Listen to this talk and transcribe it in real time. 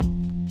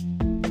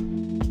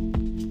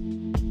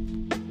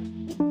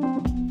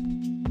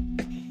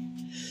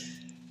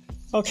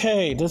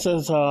Okay, this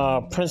is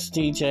Prince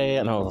DJ,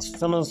 and I was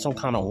feeling some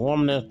kind of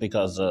warmness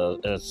because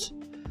it's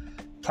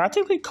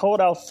practically cold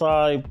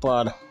outside.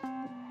 But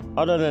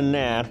other than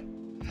that,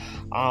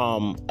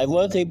 I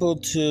was able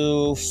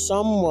to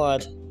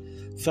somewhat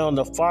film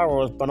the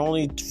fireworks, but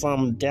only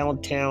from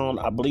downtown.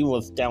 I believe it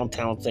was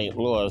downtown St.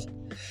 Louis,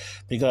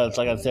 because,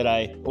 like I said,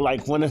 I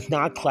like when it's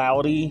not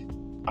cloudy,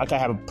 I can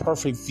have a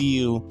perfect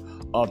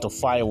view of the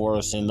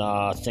fireworks in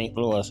St.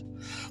 Louis.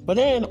 But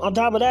then on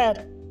top of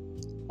that,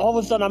 all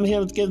of a sudden, I'm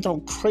here getting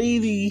some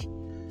crazy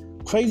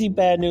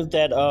bad news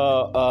that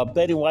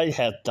Betty White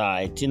has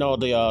died. You know,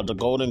 the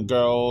Golden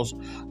Girls.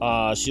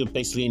 She was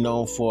basically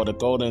known for the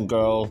Golden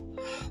Girls,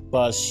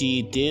 but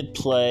she did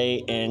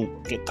play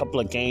in a couple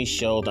of game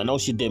shows. I know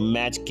she did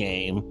Match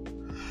Game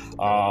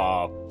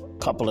a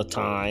couple of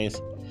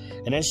times,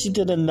 and then she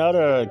did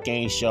another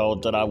game show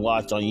that I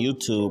watched on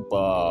YouTube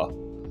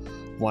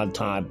one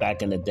time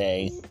back in the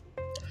day.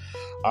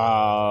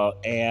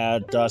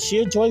 And she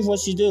enjoys what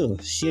she do.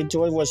 She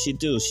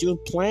was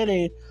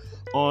planning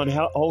on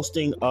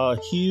hosting a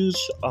huge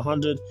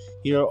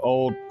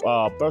 100-year-old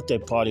birthday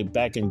party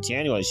back in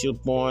January. She was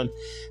born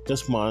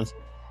this month.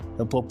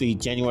 It will be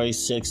January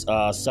 6,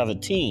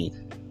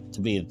 17,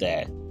 to be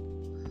exact.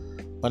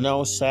 But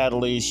no,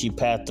 sadly, she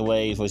passed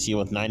away when she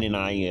was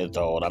 99 years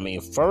old. I mean,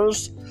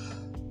 first,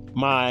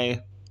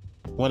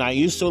 when I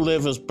used to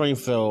live in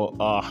Springfield,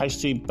 High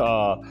Street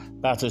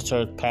Baptist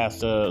Church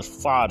pastor's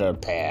father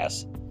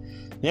passed.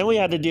 Then we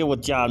had to deal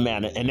with John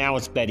Madden, and now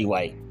it's Betty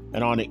White.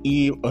 And on the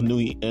eve of New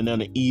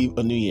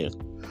Year's.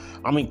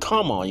 I mean,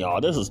 come on,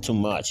 y'all. This is too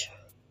much.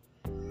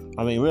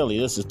 I mean, really,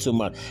 this is too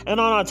much. And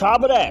on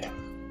top of that,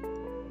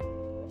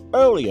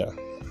 earlier,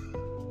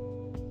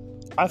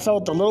 I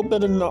felt a little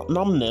bit of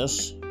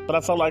numbness, but I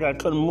felt like I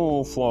couldn't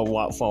move for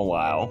a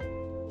while.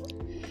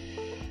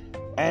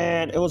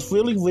 And it was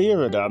really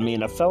weird. I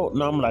mean, I felt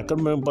numb and I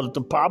couldn't move. But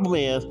the problem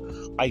is,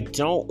 I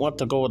don't want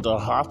to go to the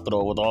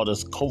hospital with all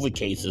these COVID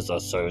cases are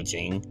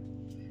surging.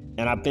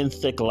 And I've been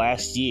sick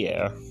last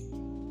year.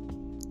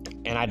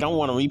 And I don't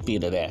want to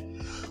repeat of that.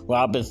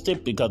 Well, I've been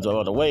sick because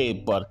of the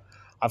wave, but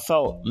I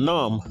felt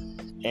numb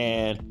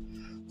and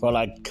felt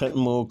like couldn't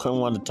move, couldn't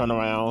want to turn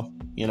around,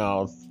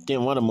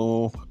 didn't want to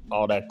move,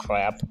 all that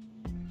crap.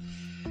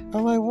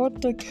 I'm like,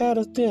 what the cat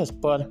is this?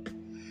 But,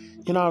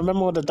 I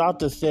remember when the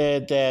doctor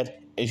said that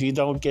if you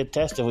don't get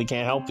tested, we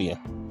can't help you.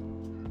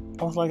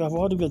 I was like, I've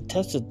already been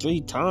tested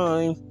 3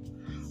 times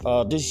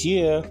this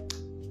year.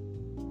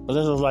 But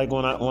this was like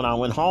when I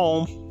went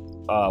home.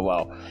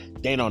 Well,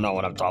 they don't know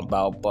what I'm talking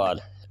about,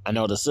 but I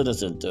know the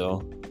citizens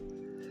do.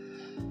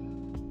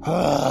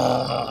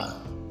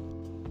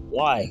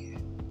 Why?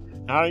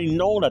 I already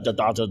know that the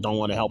doctors don't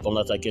want to help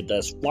unless I get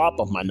that swab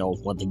of my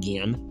nose once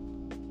again.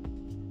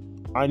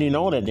 I already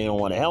know that they don't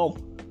want to help.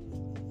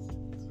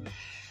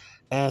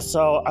 And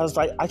so I was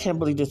like, I can't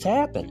believe this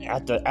happened.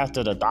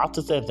 After the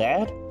doctor said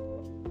that,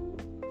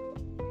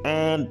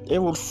 and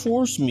it would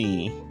force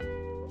me,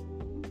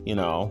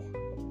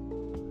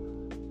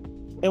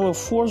 it would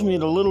force me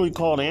to literally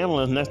call the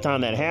ambulance next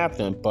time that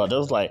happened. But it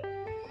was like,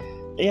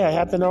 yeah, it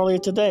happened earlier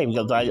today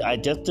because I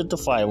just did the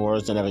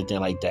fireworks and everything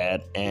like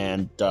that.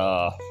 And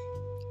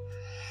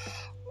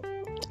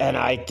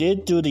I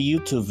did do the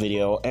YouTube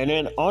video. And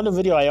then on the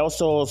video, I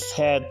also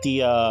had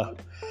the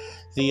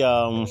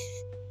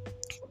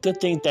good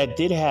thing that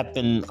did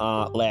happen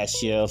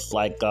last year. It's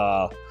like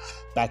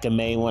back in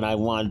May when I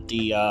won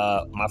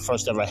my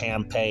first ever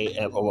hand pay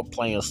over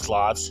playing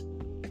slots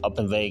up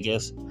in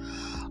Vegas.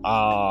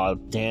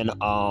 Then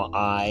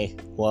I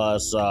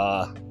was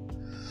a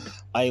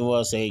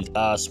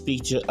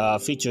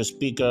featured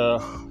speaker,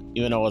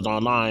 even though I was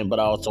online. But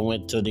I also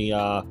went to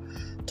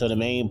the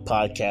main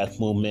podcast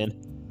movement.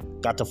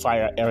 Got to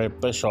fire Eric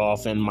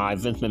Bischoff in my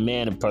Vince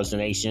McMahon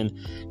impersonation,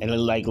 and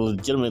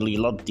legitimately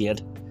loved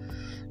it.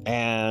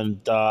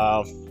 And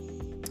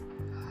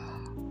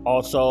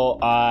also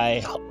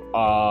I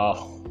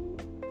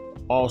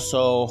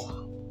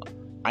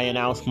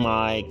announced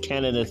my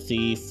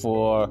candidacy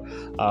for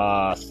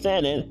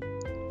Senate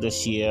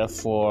this year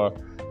for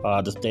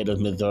the state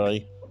of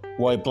Missouri.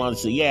 Roy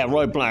Blunt. Yeah,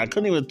 Roy Blunt. I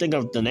couldn't even think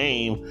of the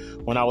name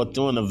when I was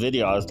doing the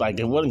video. It's like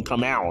it wouldn't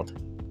come out.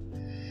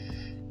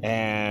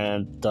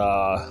 And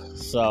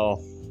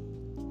so,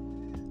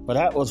 but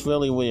that was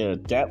really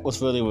weird.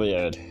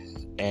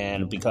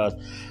 And because,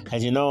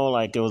 as you know,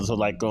 like it was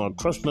like on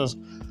Christmas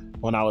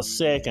when I was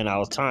sick and I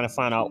was trying to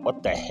find out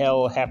what the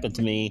hell happened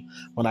to me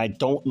when I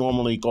don't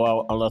normally go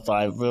out unless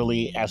I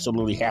really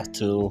absolutely have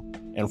to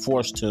and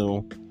forced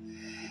to.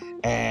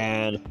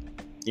 And,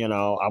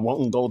 I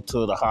wouldn't go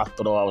to the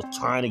hospital. I was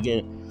trying to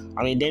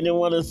they didn't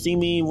want to see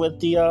me with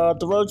the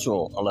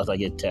virtual unless I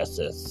get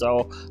tested.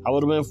 So I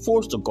would have been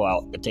forced to go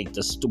out and take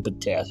this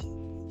stupid test.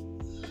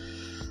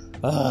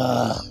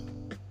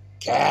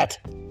 Cat.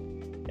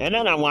 And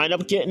then I wind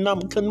up getting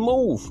up and couldn't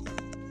move.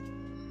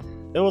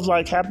 It was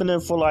like happening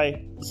for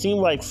seemed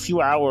like a few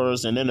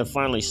hours, and then it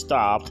finally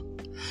stopped.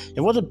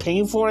 It wasn't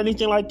painful or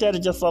anything like that.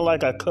 It just felt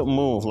like I couldn't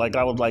move. Like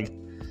I was like,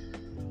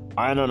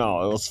 I don't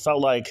know.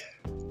 Felt like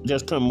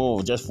just couldn't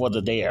move, just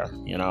wasn't there,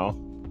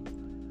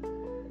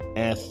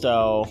 And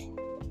so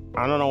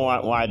I don't know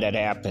why that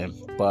happened,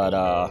 but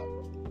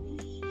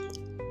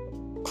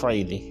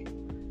crazy.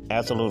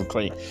 Absolutely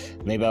crazy.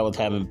 Maybe I was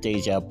having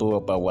deja vu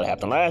about what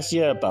happened last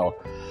year, about,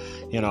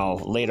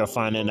 later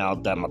finding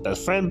out that my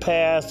best friend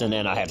passed, and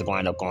then I had to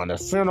end up going to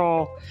the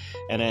funeral,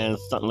 and then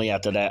suddenly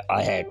after that,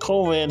 I had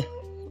COVID,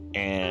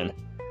 and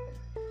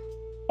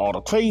all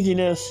the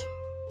craziness,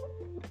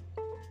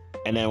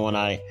 and then when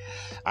I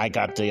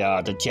got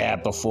the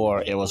jab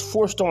before, it was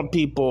forced on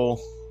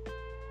people,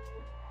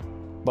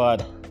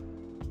 but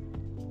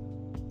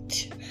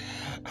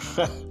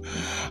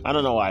I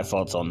don't know why I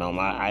felt so numb.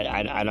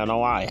 I don't know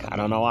why. I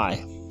don't know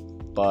why.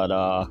 But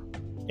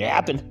it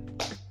happened.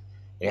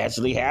 It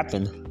actually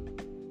happened.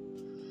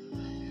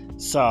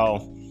 So,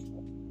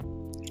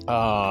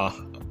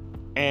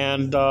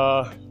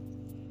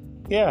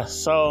 yeah,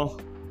 so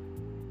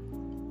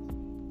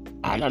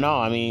I don't know.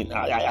 I mean,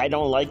 I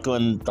don't like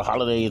when the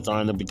holidays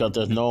are on because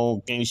there's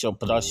no game show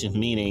production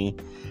meeting.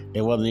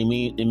 There wasn't a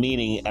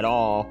meeting at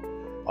all.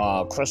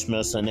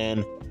 Christmas and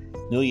then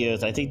New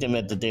Year's. I think they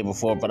met the day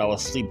before, but I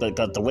was asleep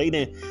because the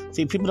waiting.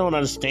 See, people don't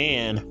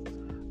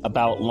understand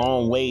about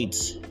long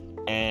waits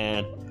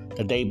and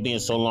the day being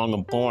so long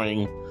and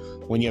boring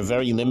when you're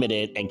very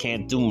limited and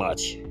can't do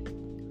much.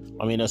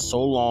 I mean, it's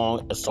so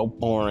long, it's so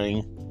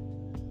boring.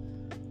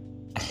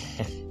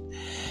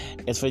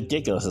 It's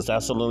ridiculous. It's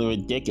absolutely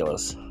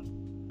ridiculous.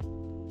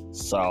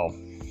 So,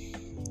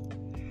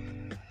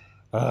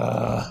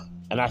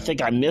 and I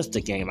think I missed the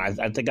game.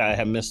 I think I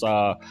had missed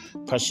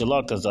Press Your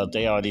Luck because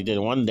they already did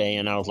one day,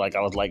 and I was like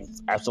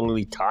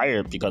absolutely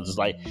tired because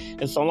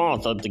it's so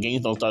long. So the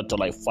games don't start till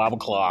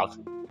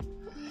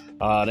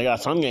 5:00. They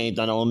got some games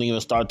that don't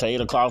even start till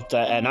 8:00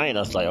 at night. I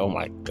was like, oh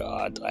my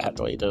God, I have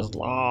to wait this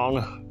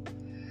long.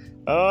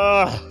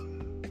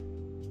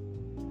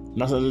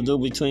 Nothing to do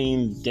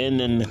between then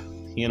and,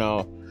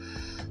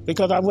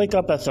 because I wake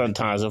up at certain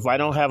times. If I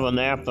don't have a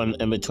nap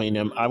in between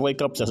them, I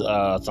wake up to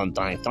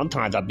sometimes.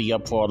 Sometimes I'll be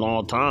up for a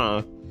long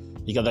time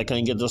because I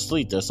couldn't get to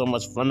sleep. There's so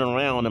much running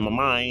around in my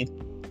mind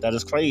that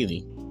is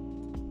crazy.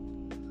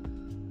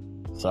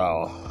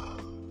 So,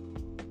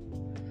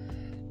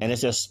 and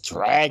it's just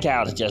dragged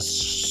out. It's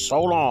just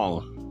so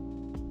long.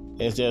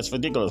 It's just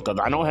ridiculous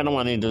because I don't have no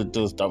money to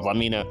do stuff. I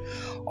mean, I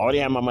already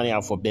have my money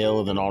out for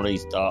bills and all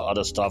these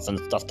other stuff and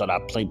stuff that I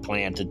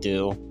plan to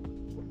do.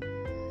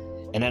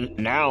 And then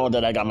now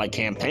that I got my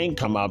campaign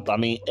come up, I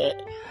mean,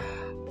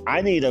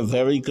 I need a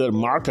very good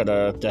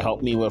marketer to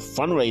help me with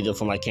fundraising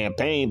for my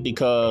campaign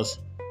because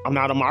I'm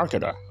not a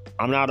marketer.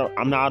 I'm not a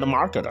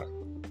marketer.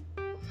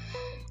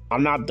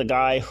 I'm not the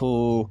guy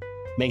who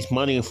makes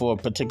money for a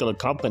particular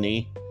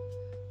company.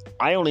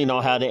 I only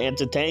know how to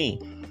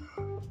entertain.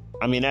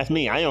 I mean, that's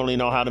me. I only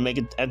know how to make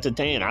it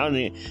entertain. I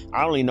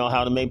only know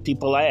how to make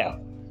people laugh.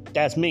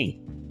 That's me.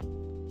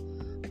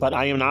 But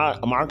I am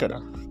not a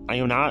marketer. I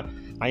am not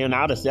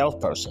a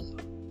salesperson.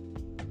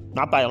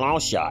 Not by a long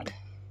shot.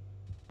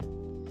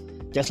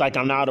 Just like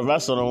I'm not a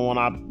wrestler when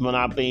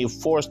I'm being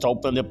forced to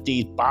open up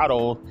these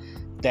bottles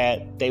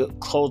that they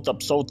closed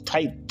up so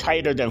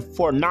tighter than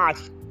 4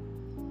 knots.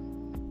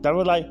 That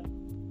was like,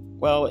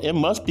 well, it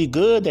must be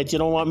good that you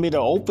don't want me to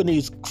open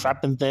these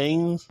crapping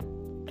things.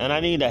 And I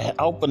need the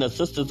help and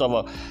assistance of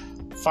a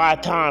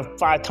 5-time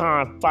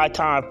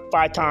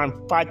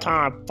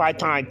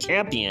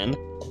champion.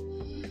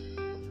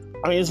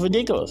 I mean, it's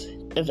ridiculous.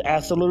 It's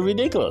absolutely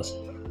ridiculous.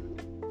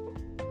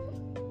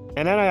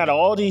 And then I got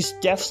all these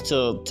steps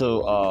to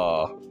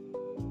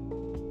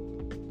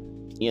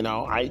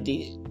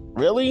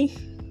really?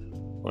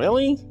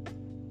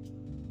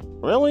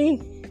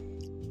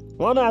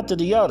 One after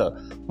the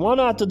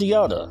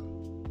other.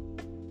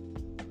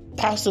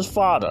 Pastor's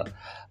father,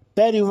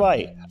 Betty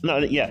White.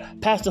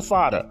 Pastor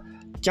father,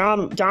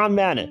 John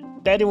Madden,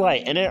 Betty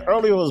White, and then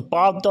earlier was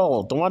Bob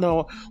Dole, the one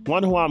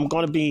who I'm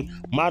going to be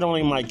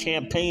modeling my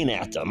campaign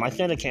after, my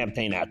Senate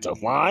campaign after.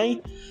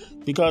 Why?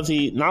 Because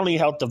he not only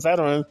helped the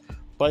veterans,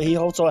 but he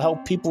also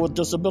helped people with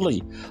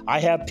disability. I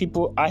have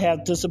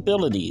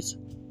disabilities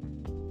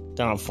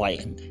that I'm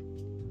fighting.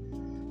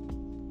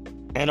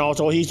 And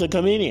also he's a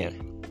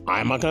comedian.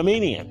 I'm a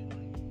comedian.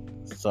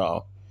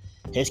 So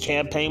his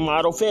campaign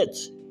model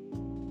fits.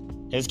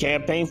 His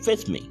campaign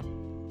fits me.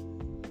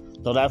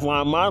 So that's why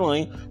I'm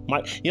modeling.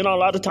 A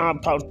lot of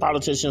times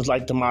politicians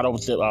like to model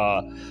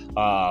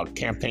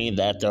campaigns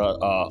after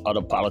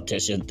other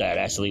politicians that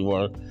actually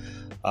work.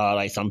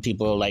 Like some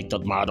people like to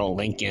model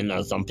Lincoln,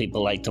 or some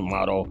people like to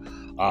model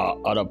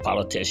other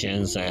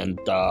politicians, and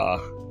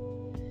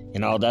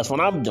that's what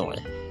I'm doing.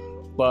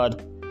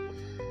 But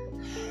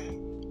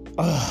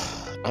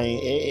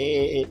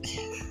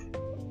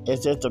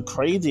it's just the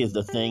craziest.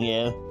 The thing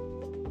is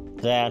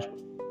that,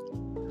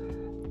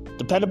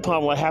 depending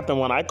upon what happened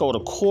when I go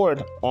to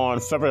court on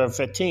February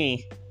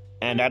 15th,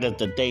 and that is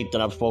the date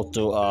that I'm supposed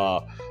to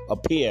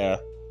appear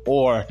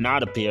or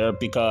not appear,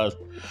 because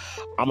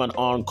I'm an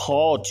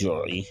on-call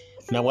jury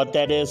Now, what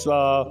that is,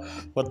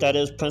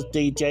 Prince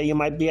DJ, you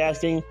might be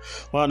asking?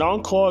 Well, an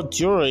on-call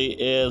jury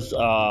is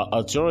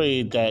a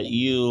jury that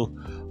you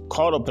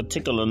call a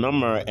particular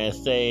number and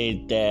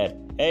say that,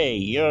 hey,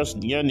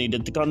 you're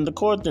needed to come to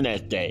court the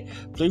next day.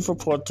 Please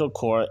report to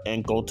court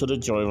and go to the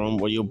jury room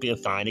where you'll be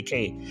assigned a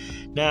case.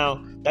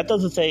 Now, that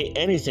doesn't say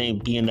anything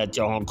being that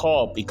you're on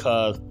call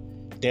because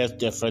there's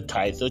different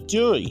types of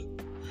jury.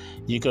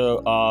 You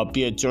could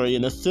be a jury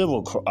in a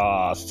civil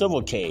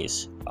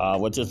case,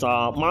 which is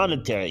a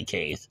monetary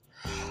case.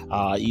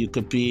 You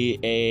could be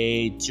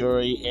a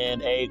jury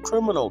in a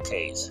criminal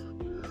case.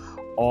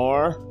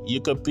 Or you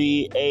could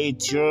be a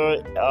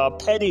jury, not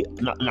petty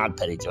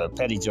jury.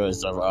 Petty jury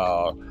is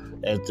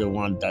the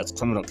one that's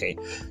criminal case.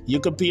 You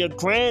could be a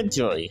grand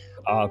jury.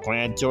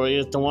 Grand jury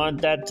is the one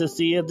that to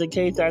see if the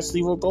case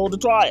actually will go to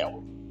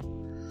trial.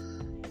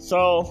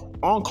 So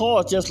on call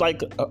is just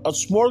like a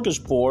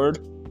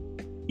smorgasbord.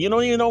 You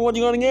don't even know what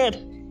you're gonna get.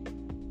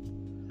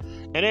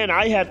 And then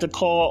I had to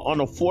call on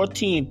the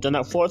 14th, the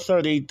night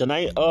 4:30, the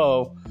night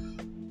of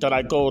that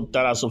I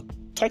was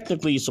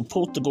technically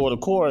supposed to go to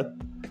court.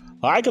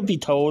 I could be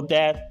told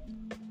that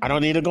I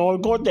don't need to go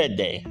to court that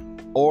day.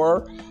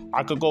 Or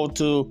I could hear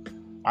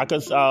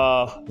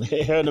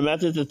the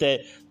message that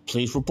said,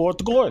 please report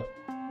to court.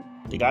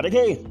 They got a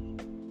case.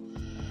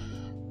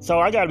 So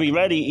I got to be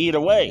ready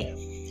either way.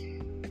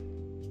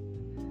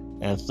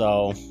 And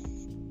so,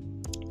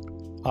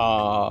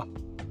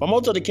 but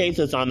most of the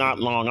cases are not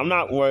long. I'm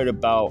not worried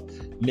about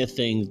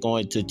missing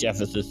going to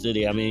Jefferson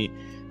City. I mean,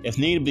 if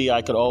need be,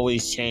 I could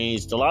always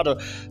change. A lot of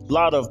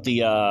the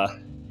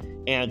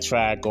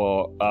Amtrak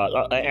or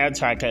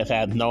Amtrak has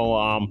had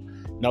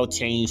no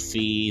change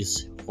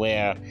fees.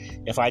 Where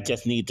if I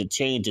just need to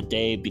change a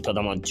day because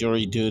I'm on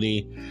jury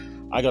duty,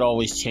 I could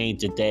always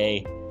change the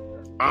day.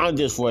 I'm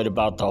just worried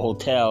about the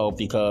hotel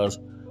because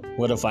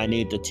what if I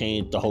need to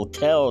change the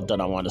hotel that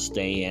I want to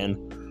stay in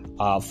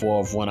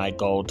for when I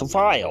go to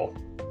file?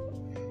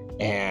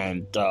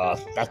 And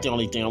that's the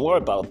only thing I'm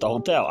worried about, the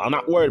hotel. I'm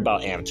not worried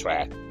about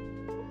Amtrak.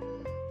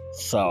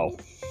 So,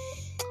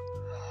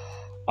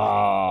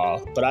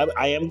 but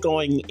I am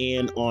going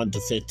in on the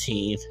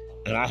 15th,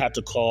 and I have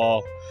to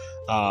call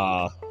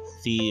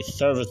the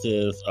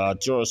services,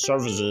 juror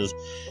services,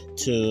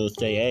 to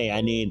say, hey,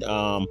 I need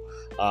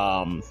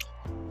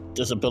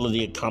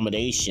disability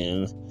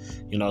accommodation,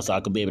 so I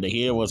could be able to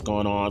hear what's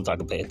going on, so I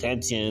can pay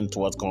attention to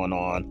what's going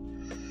on.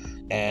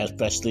 And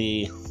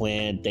especially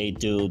when they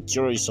do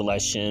jury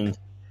selection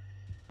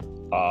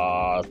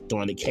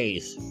during the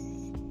case.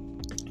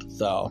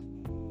 So,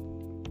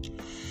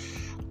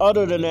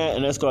 other than that,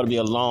 and it's going to be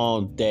a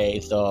long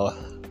day, so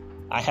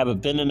I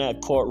haven't been in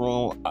that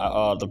courtroom,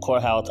 the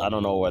courthouse. I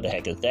don't know where the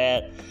heck is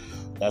that.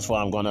 That's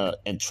why I'm going to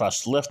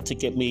entrust Lyft to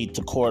get me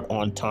to court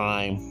on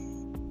time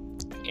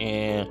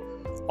and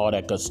all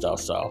that good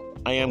stuff. So,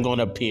 I am going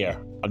to appear.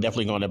 I'm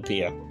definitely going to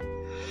appear.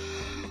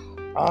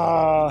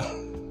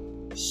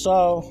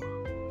 So,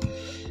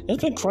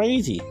 it's been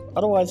crazy.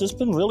 Otherwise, it's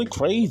been really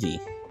crazy.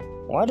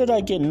 Why did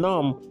I get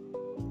numb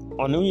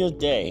on New Year's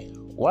Day?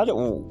 Why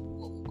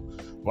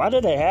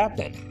did it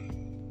happen?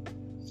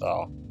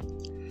 So,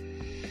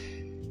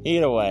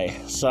 either way.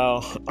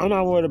 So, I'm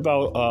not worried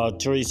about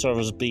jury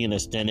service being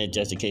extended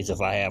just in case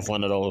if I have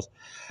one of those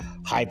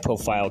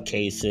high-profile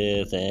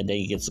cases and then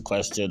he gets a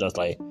question that's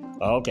like,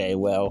 okay,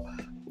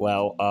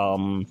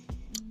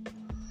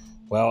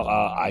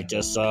 I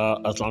just,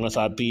 as long as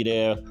I be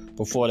there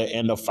before the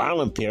end of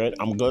filing period,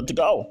 I'm good to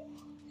go.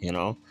 As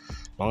long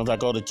as I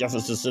go to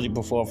Jefferson City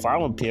before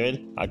filing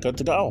period, I'm good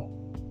to go.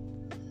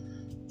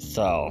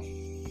 So,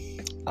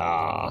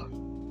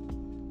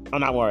 I'm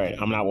not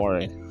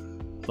worried.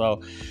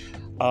 So,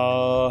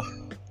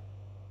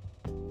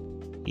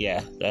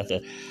 yeah, that's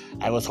it.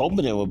 I was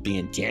hoping it would be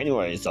in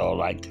January, so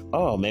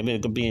maybe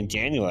it could be in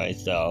January.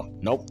 So,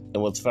 nope, it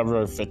was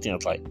February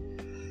 15th.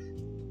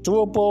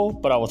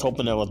 Doable, but I was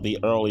hoping it would be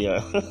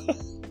earlier.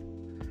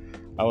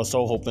 I was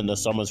so hoping the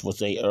summers would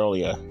say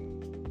earlier.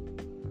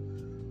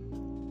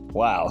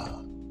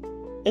 Wow.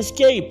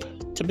 Escape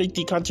to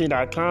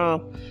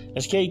BigDCountry.com.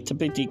 Escape to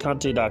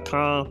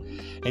BigDCountry.com.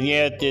 And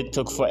yeah, it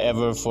took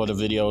forever for the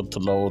video to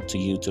load to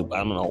YouTube. I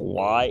don't know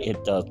why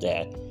it does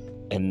that.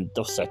 And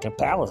the second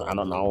palace, I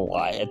don't know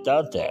why it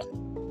does that.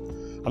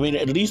 I mean,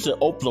 at least it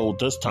uploaded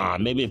this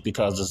time. Maybe it's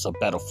because it's a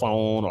better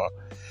phone or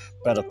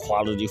better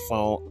quality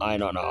phone. I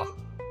don't know.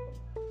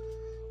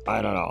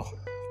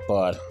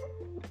 But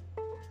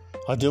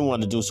I do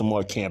want to do some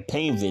more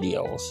campaign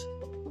videos.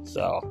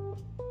 So,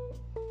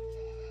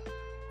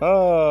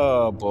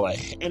 oh boy.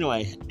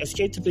 Anyway,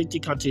 escape to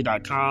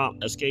BigDCountry.com.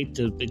 Escape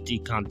to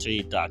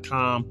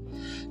BigDCountry.com.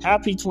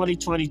 Happy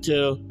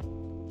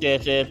 2022.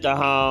 This is the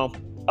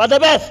home of the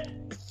best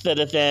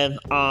citizens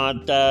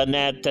on the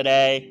net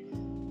today.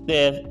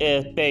 This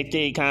is Big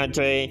D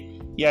Country.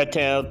 You're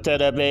tuned to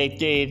the Big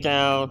D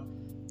Zone.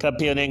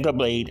 Computing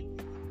complete.